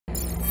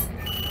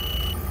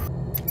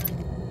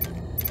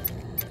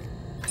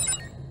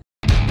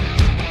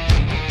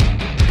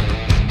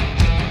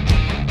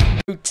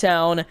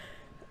Nuketown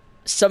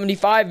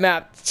 75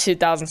 map,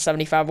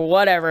 2075,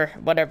 whatever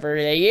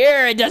the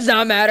year, it does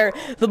not matter.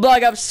 The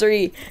Black Ops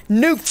 3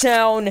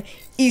 Nuketown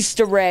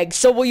Easter egg.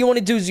 So what you want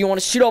to do is you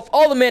want to shoot off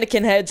all the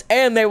mannequin heads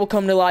and they will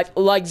come to life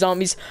like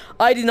zombies.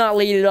 I did not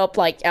lead it up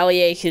like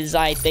LEA because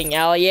I think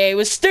LEA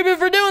was stupid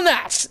for doing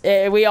that.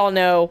 We all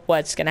know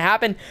what's gonna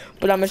happen,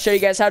 but I'm gonna show you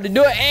guys how to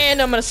do it and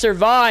I'm gonna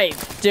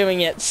survive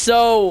doing it.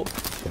 So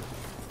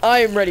I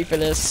am ready for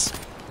this.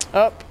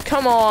 Oh,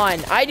 come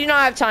on. I do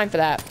not have time for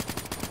that.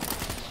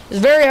 It's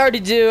very hard to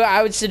do.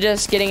 I would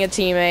suggest getting a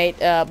teammate.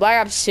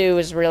 Black Ops 2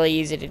 is really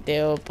easy to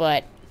do,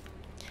 but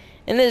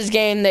in this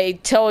game, they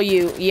tell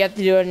you you have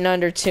to do it in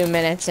under 2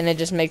 minutes, and it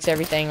just makes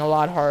everything a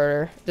lot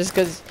harder.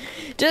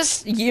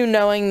 Just you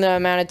knowing the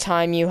amount of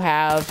time you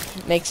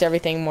have makes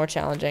everything more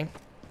challenging.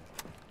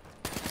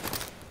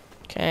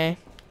 Okay.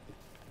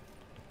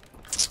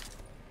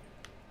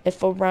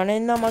 If we're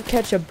running, I'm gonna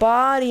catch a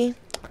body.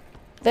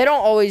 They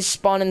don't always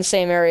spawn in the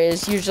same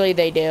areas. Usually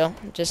they do,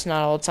 just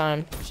not all the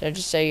time. So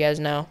just so you guys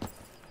know.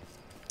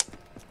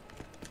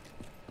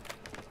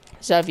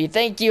 So if you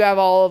think you have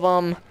all of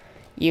them,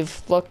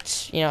 you've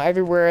looked, you know,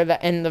 everywhere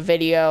that in the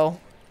video.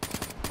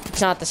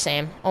 It's not the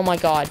same. Oh my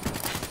god.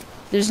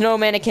 There's no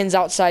mannequins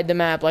outside the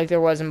map like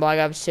there was in Black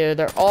Ops 2.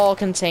 They're all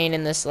contained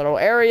in this little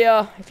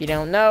area, if you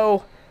don't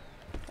know.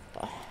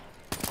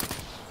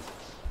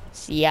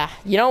 So yeah,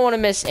 you don't want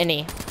to miss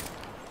any.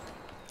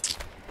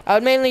 I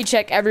would mainly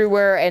check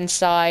everywhere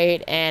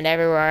inside and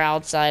everywhere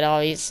outside,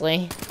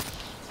 obviously.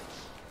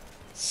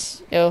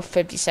 Oh,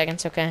 50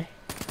 seconds, okay.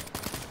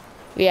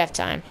 We have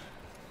time.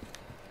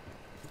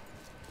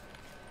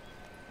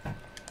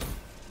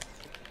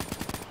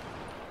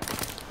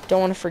 Don't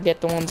want to forget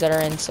the ones that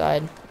are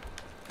inside.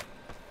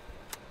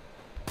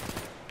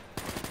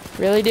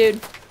 Really,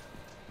 dude?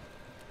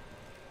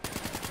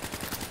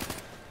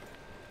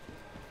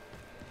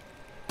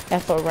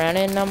 If I run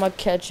in, I'ma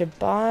catch a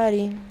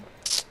body.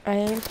 I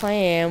ain't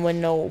playing with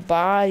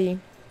nobody.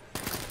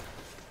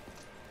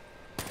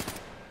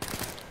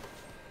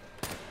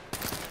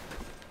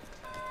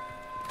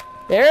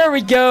 There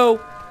we go.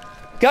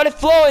 Got it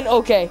flowing.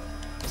 Okay.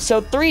 So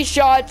 3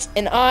 shots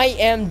and I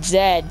am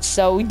dead.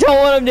 So we don't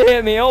want them to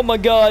hit me. Oh my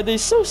god. They're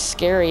so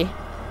scary.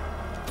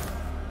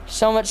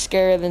 So much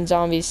scarier than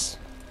zombies.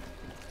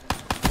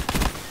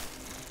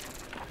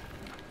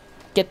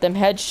 Get them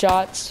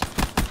headshots.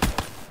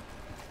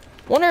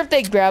 Wonder if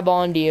they grab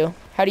onto you.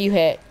 How do you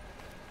hit?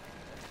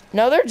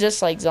 No, they're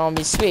just like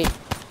zombies. Sweet.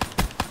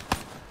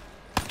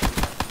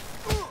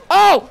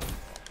 Oh!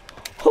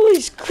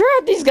 Holy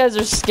crap, these guys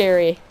are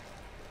scary.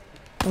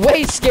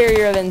 Way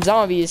scarier than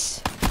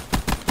zombies.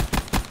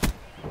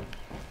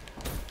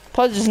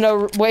 Plus, there's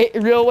no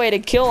real way to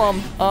kill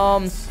them.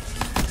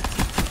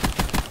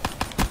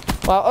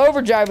 Well,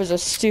 Overdrive was a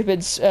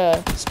stupid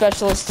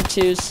specialist to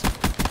choose.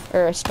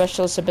 Or a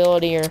specialist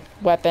ability or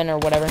weapon or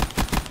whatever.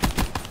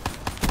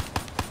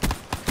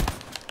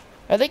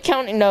 Are they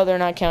counting? No, they're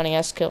not counting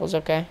S kills.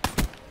 Okay.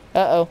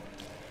 Uh-oh.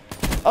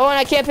 Oh, and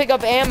I can't pick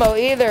up ammo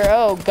either.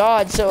 Oh,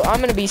 God. So I'm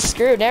going to be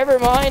screwed. Never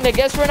mind. I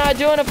guess we're not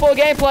doing a full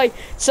gameplay.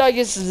 So I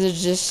guess this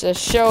is just a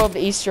show of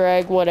the Easter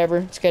egg. Whatever.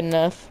 It's good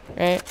enough.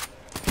 Right?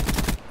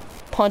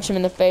 Punch him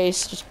in the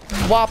face. Just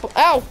whop him.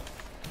 Ow!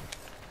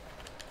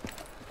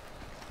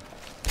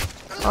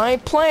 I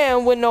ain't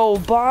playing with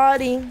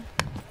nobody.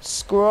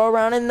 Scroll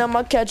around and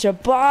I'ma catch a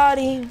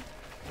body.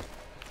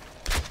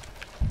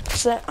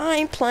 Said I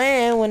ain't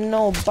playing with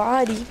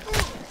nobody.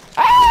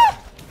 Ah!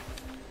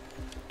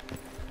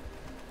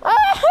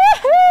 Ah!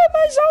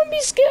 My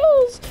zombie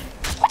skills.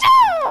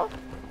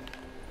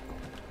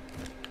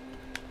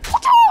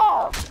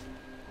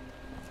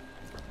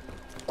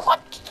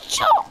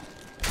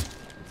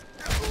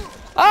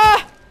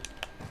 Ah!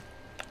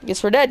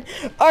 Guess we're dead.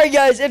 Alright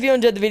guys, if you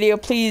enjoyed the video,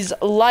 please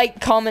like,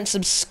 comment,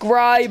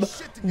 subscribe,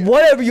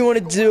 whatever you want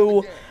to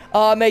do.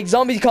 Make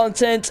zombie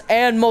content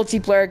and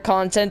multiplayer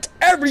content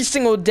every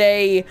single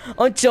day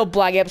until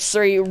Black Ops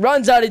 3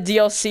 runs out of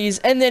DLCs,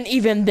 and then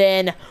even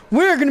then,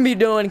 we're gonna be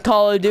doing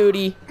Call of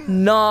Duty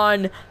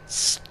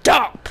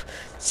non-stop.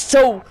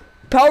 So,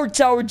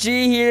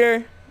 PowerTowerG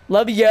here.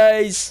 Love you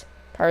guys.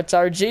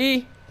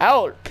 PowerTowerG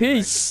out.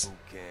 Peace.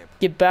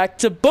 Get back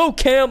to boot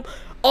camp.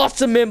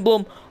 Awesome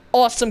emblem.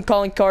 Awesome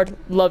calling card.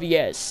 Love you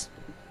guys.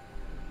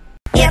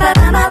 If I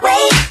find my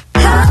way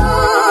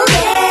home,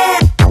 yeah.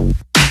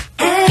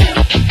 Hey,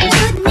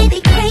 wouldn't it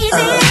be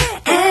crazy?